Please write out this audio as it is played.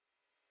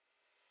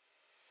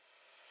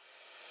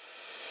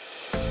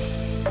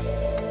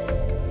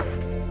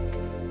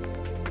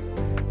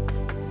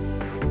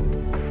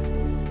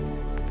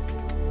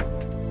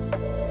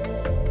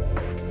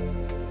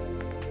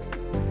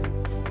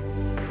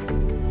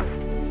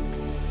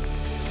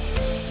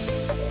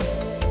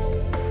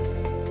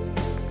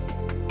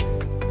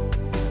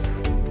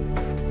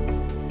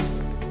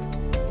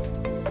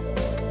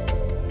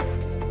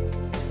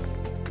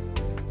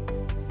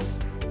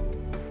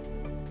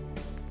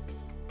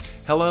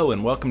Hello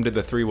and welcome to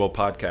the Three Will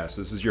Podcast.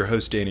 This is your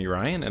host, Danny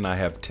Ryan, and I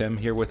have Tim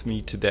here with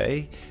me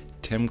today.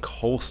 Tim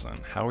Colson.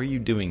 How are you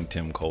doing,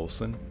 Tim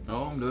Colson?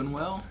 Oh, I'm doing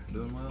well.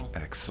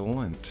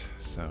 Excellent.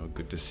 So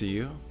good to see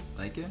you.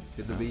 Thank you.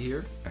 Good to be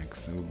here.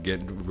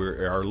 Excellent.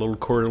 We're our little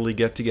quarterly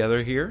get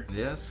together here.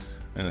 Yes.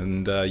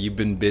 And you've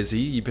been busy.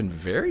 You've been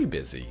very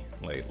busy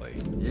lately.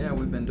 Yeah,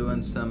 we've been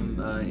doing some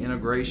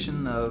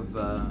integration of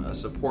a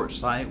support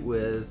site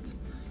with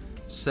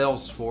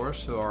Salesforce.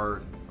 So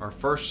our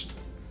first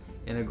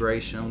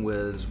integration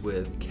was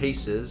with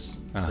cases.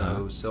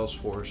 So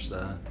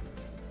Salesforce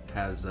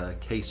has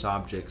case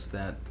objects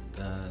that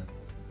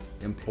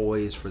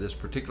employees for this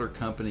particular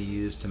company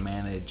use to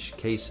manage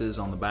cases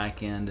on the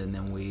back end, and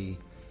then we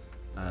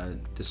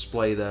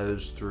display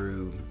those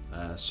through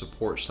a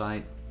support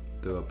site,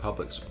 through a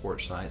public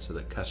support site, so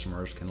that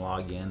customers can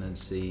log in and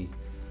see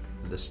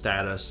the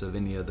status of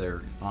any of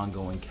their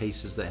ongoing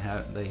cases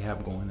that they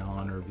have going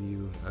on, or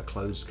view a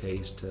closed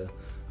case to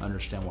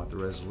understand what the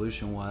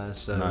resolution was.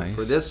 So nice.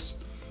 For this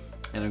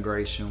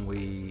integration,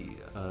 we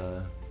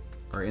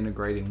are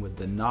integrating with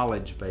the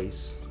knowledge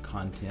base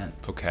content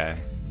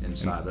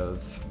inside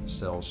of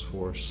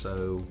Salesforce.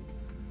 So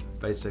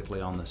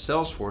basically on the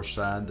Salesforce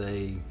side,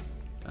 they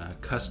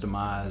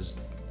customize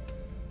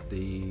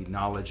the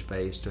knowledge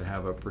base to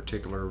have a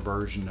particular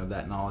version of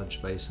that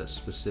knowledge base that's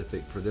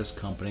specific for this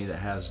company, that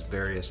has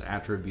various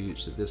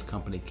attributes that this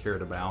company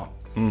cared about.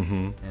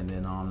 And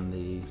then on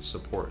the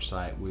support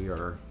site, we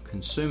are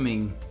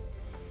consuming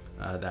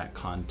that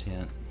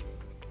content.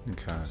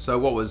 So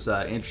what was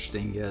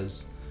interesting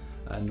is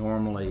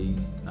normally,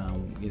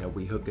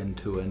 we hook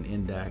into an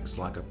index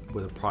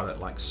with a product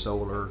like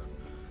Solar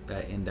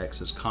that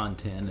indexes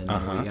content, and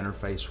then we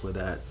interface with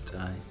that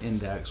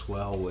index.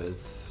 Well,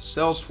 with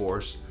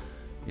Salesforce,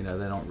 they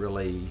don't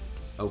really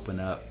open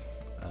up,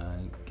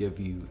 give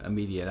you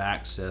immediate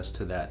access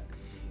to that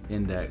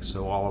index.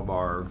 So all of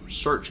our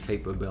search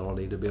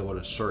capability to be able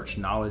to search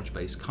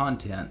knowledge-based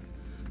content.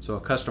 So a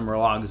customer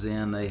logs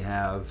in, they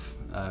have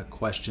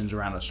questions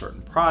around a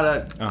certain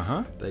product.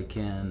 They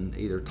can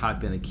either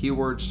type in a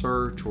keyword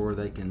search, or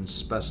they can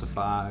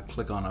specify,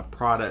 click on a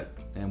product,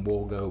 and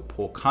we'll go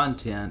pull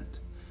content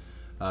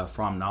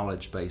from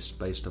knowledge base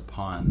based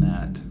upon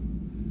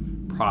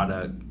that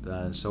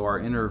product. So our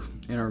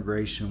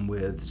integration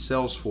with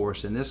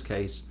Salesforce, in this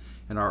case,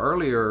 in our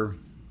earlier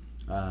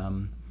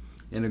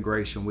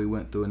integration, we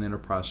went through an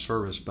enterprise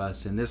service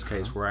bus. In this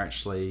case, we're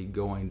actually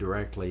going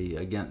directly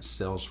against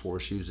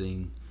Salesforce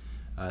using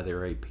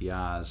their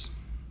APIs.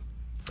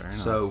 Very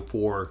nice. So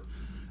for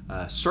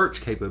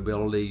search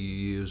capability, you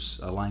use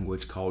a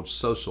language called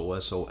SOSL,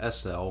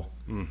 S-O-S-L,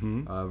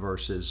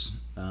 versus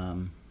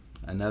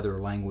another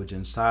language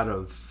inside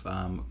of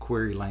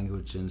query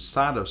language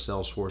inside of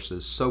Salesforce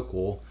is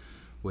SOQL,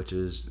 which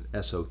is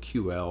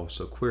S-O-Q-L,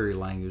 so query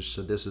language.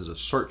 So this is a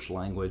search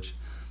language.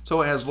 So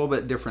it has a little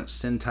bit different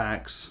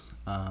syntax,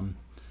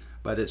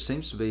 but it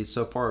seems to be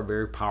so far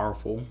very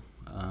powerful.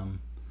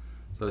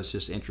 So it's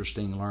just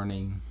interesting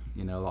learning,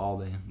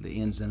 all the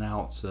ins and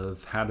outs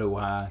of how do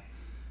I,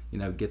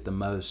 get the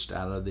most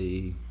out of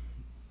the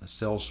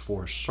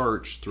Salesforce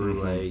search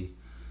through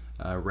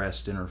a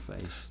REST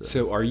interface.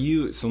 So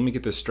let me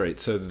get this straight.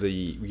 So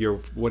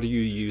what are you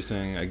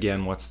using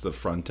again? What's the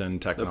front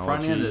end technology? The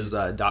front end is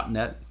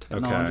 .NET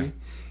technology. Okay.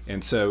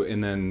 And so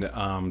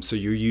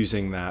you're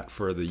using that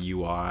for the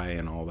UI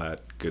and all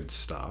that good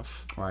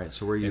stuff. Right.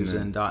 So we're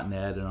using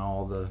 .NET and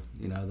all the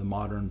the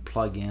modern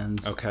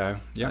plugins.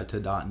 To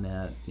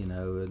 .NET,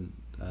 and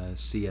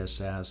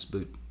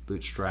CSS,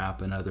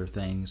 Bootstrap, and other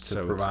things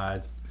to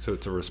provide. So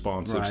it's a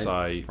responsive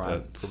site.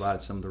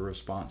 Provide some of the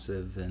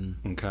responsive, and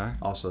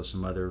also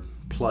some other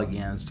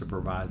plugins to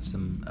provide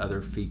some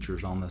other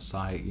features on the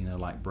site,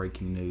 like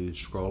breaking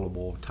news,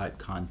 scrollable type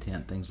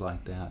content, things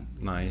like that.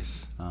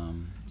 Nice.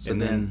 So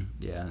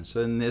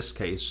in this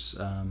case,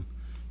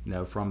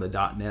 from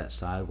the .NET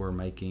side, we're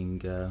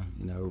making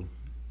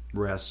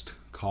REST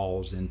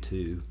calls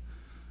into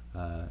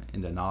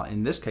knowledge.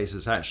 In this case,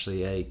 it's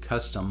actually a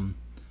custom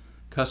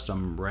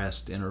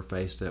REST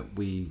interface that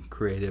we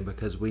created,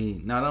 because we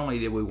not only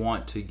did we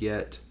want to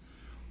get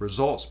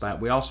results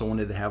back, we also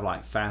wanted to have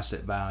like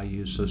facet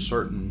values. So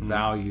certain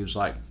values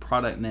like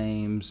product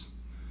names,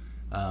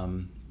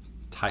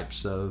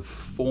 types of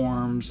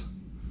forms,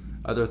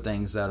 other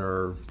things that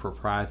are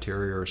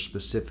proprietary or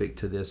specific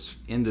to this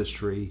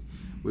industry,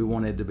 we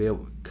wanted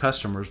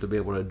customers to be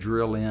able to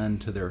drill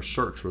into their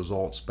search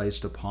results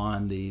based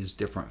upon these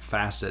different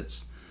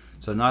facets.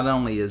 So not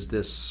only is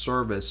this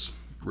service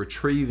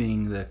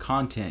retrieving the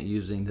content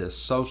using this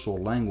social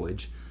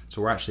language,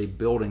 so we're actually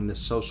building this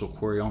social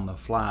query on the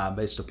fly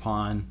based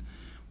upon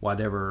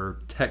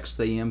whatever text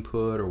they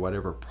input or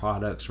whatever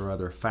products or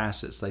other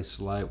facets they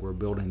select. We're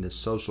building this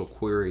social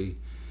query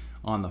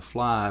on the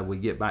fly. We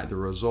get back the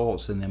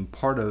results, and then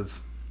part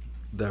of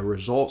the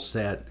result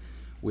set,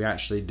 we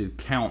actually do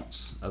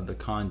counts of the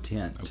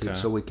content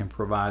so we can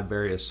provide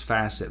various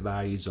facet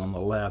values on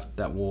the left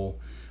that will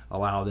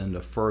allow them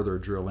to further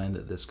drill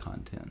into this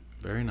content.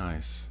 Very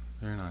nice.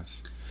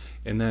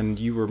 And then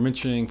you were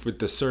mentioning with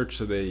the search,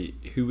 so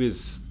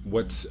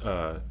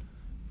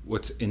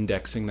what's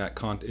indexing that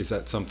content? Is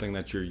that something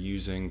that you're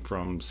using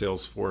from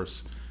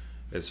Salesforce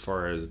as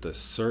far as the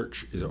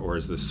search, or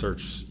is the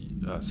search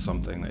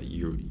something that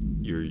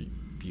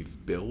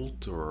you've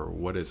built, or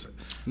what is it?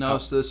 No,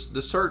 so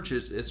the search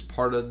it's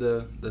part of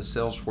the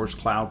Salesforce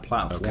cloud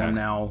platform. Okay.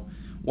 Now,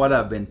 what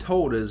I've been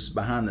told is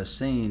behind the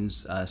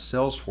scenes,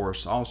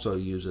 Salesforce also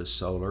uses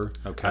Solar.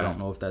 Okay. I don't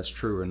know if that's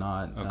true or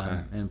not. Okay.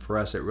 And for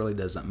us, it really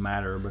doesn't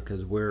matter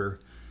because we're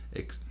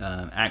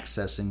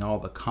accessing all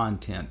the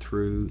content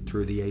through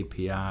the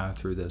API,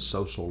 through the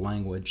social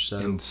language. So,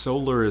 and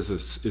Solar is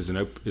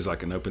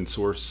like an open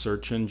source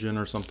search engine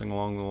or something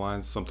along the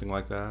lines, something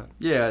like that.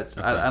 Yeah, it's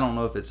okay. I don't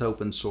know if it's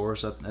open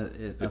source. I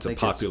It's think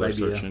a popular it's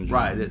maybe search engine.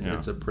 Right, Yeah.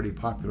 it's a pretty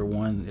popular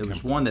one. It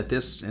was one that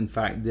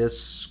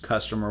this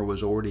customer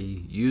was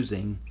already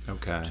using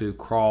to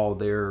crawl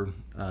their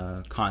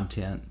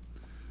content.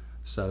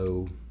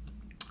 So,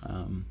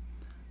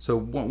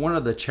 one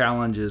of the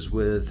challenges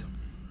with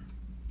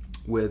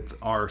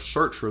our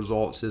search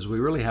results is we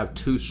really have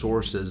two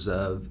sources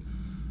of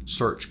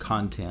search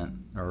content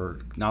or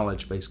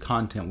knowledge-based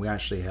content. We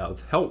actually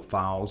have help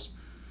files,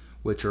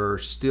 which are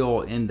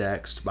still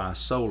indexed by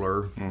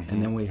Solar,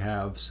 and then we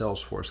have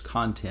Salesforce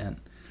content.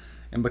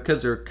 And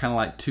because they're kind of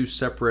like two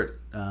separate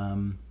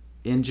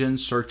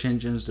search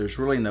engines, there's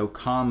really no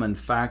common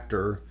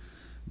factor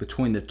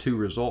between the two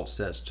result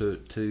sets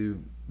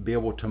to be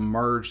able to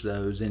merge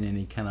those in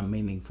any kind of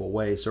meaningful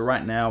way. So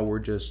right now we're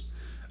just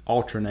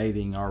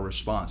alternating our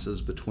responses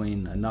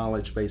between a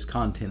knowledge-based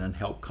content and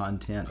help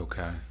content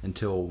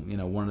until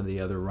one or the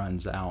other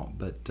runs out.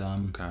 But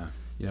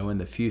in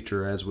the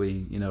future, as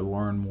we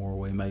learn more,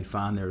 we may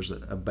find there's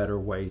a better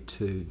way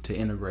to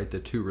integrate the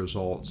two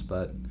results.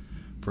 But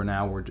for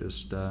now, we're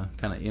just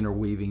kind of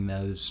interweaving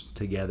those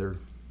together.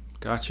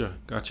 Gotcha.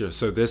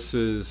 So this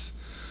is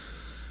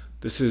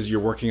you're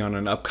working on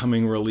an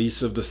upcoming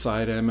release of the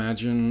site, I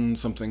imagine,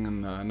 something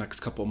in the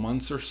next couple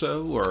months or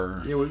so,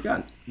 or yeah, we've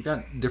got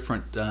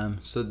different.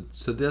 So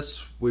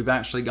this we've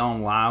actually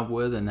gone live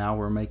with, and now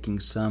we're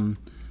making some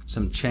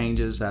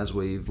changes as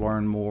we've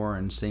learned more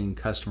and seen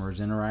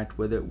customers interact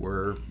with it.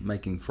 We're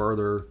making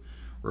further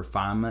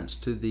refinements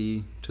to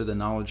the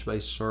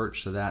knowledge-based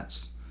search. So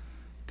that's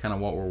kind of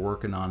what we're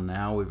working on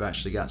now. We've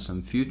actually got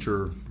some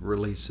future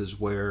releases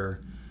where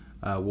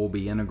we'll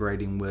be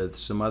integrating with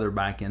some other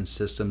back-end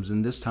systems,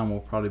 and this time we'll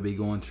probably be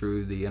going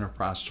through the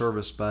enterprise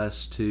service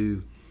bus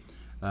to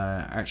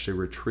actually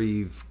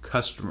retrieve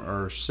customer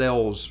or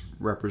sales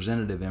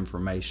representative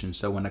information.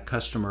 So when a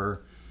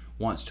customer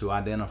wants to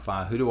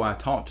identify who do I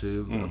talk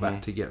to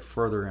about to get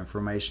further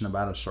information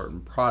about a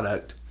certain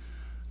product,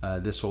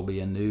 this will be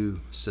a new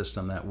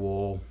system that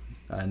will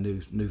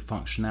new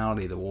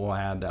functionality that we'll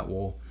add that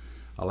will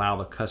allow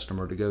the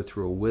customer to go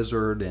through a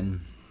wizard,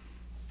 and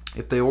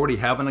if they already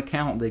have an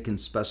account, they can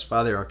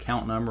specify their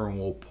account number and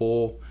we'll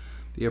pull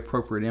the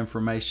appropriate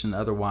information.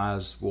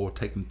 Otherwise, we'll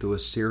take them through a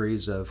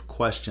series of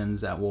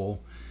questions that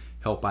will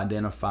help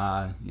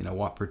identify,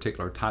 what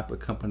particular type of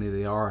company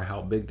they are,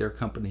 how big their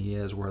company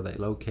is, where they're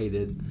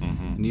located.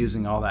 And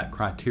using all that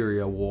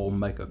criteria, we'll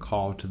make a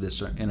call to this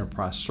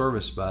enterprise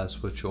service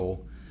bus, which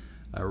will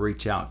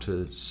reach out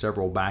to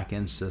several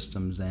back-end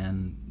systems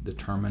and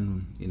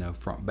determine,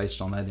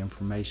 based on that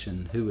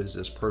information, who is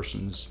this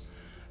person's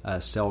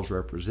sales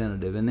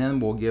representative. And then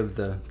we'll give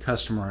the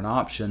customer an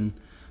option.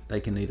 They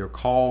can either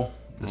call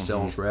the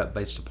sales rep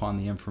based upon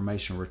the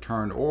information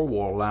returned, or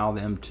we'll allow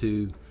them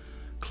to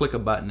click a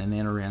button and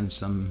enter in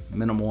some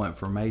minimal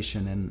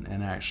information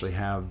and actually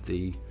have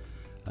the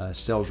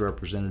sales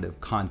representative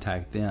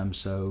contact them.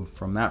 So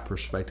from that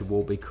perspective,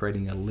 we'll be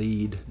creating a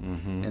lead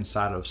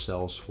inside of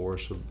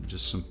Salesforce with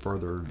just some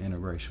further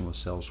integration with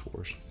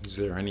Salesforce. Is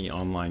there any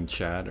online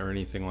chat or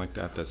anything like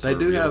that that's they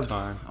do real have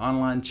time?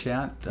 Online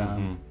chat.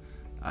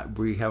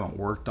 We haven't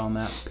worked on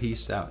that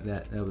piece.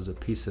 That was a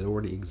piece that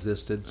already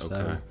existed.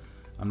 So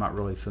I'm not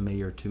really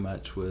familiar too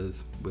much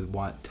with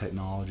what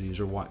technologies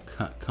or what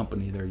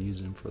company they're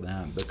using for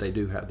that, but they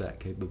do have that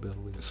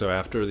capability. So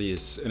after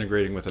these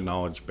integrating with a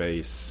knowledge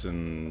base,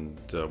 and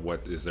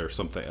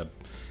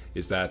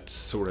is that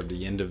sort of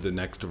the end of the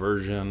next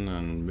version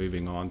and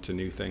moving on to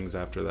new things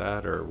after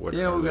that, or what?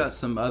 Yeah, we've got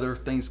some other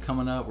things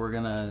coming up. We're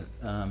going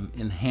to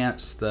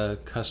enhance the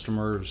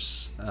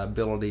customer's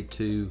ability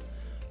to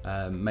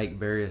make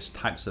various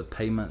types of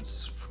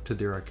payments to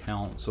their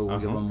account, so we'll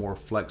give them more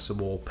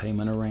flexible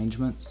payment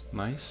arrangements.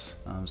 Nice.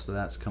 So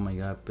that's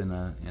coming up in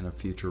a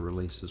future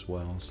release as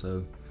well.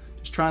 So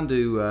just trying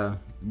to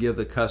give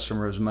the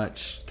customer as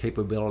much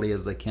capability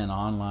as they can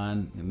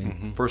online. I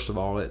mean, first of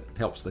all, it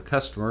helps the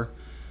customer.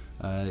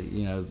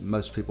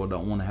 Most people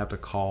don't want to have to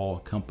call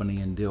a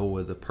company and deal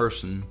with a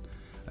person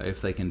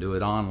if they can do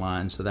it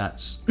online. So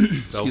that's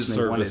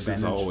self-service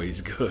is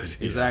always good.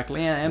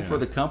 Exactly, and for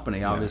the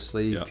company,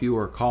 obviously,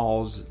 fewer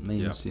calls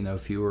means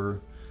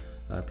fewer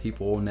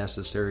people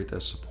necessary to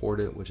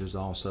support it, which is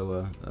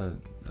also a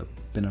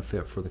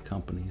benefit for the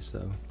company.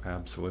 So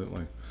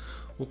absolutely.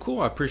 Well,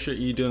 cool. I appreciate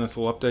you doing this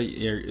little update.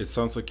 It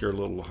sounds like you're a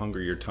little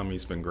hungry. Your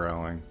tummy's been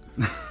growling.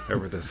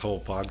 over this whole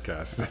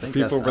podcast. I think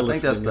that's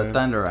the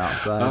thunder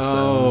outside.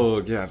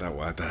 Oh, yeah,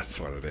 that's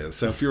what it is.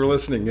 So if you were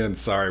listening in,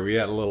 sorry, we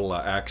had a little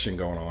action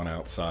going on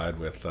outside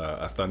with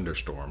a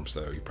thunderstorm,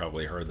 so you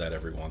probably heard that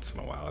every once in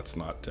a while. It's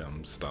not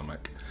Tim's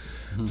stomach.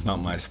 It's not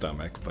my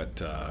stomach,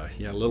 but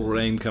yeah, a little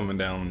rain coming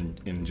down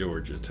in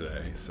Georgia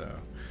today. So,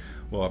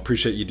 well, I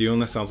appreciate you doing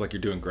this. Sounds like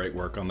you're doing great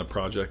work on the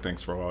project.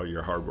 Thanks for all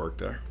your hard work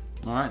there.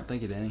 All right.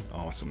 Thank you, Danny.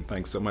 Awesome.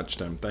 Thanks so much,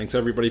 Tim. Thanks,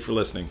 everybody, for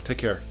listening. Take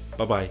care.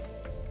 Bye-bye.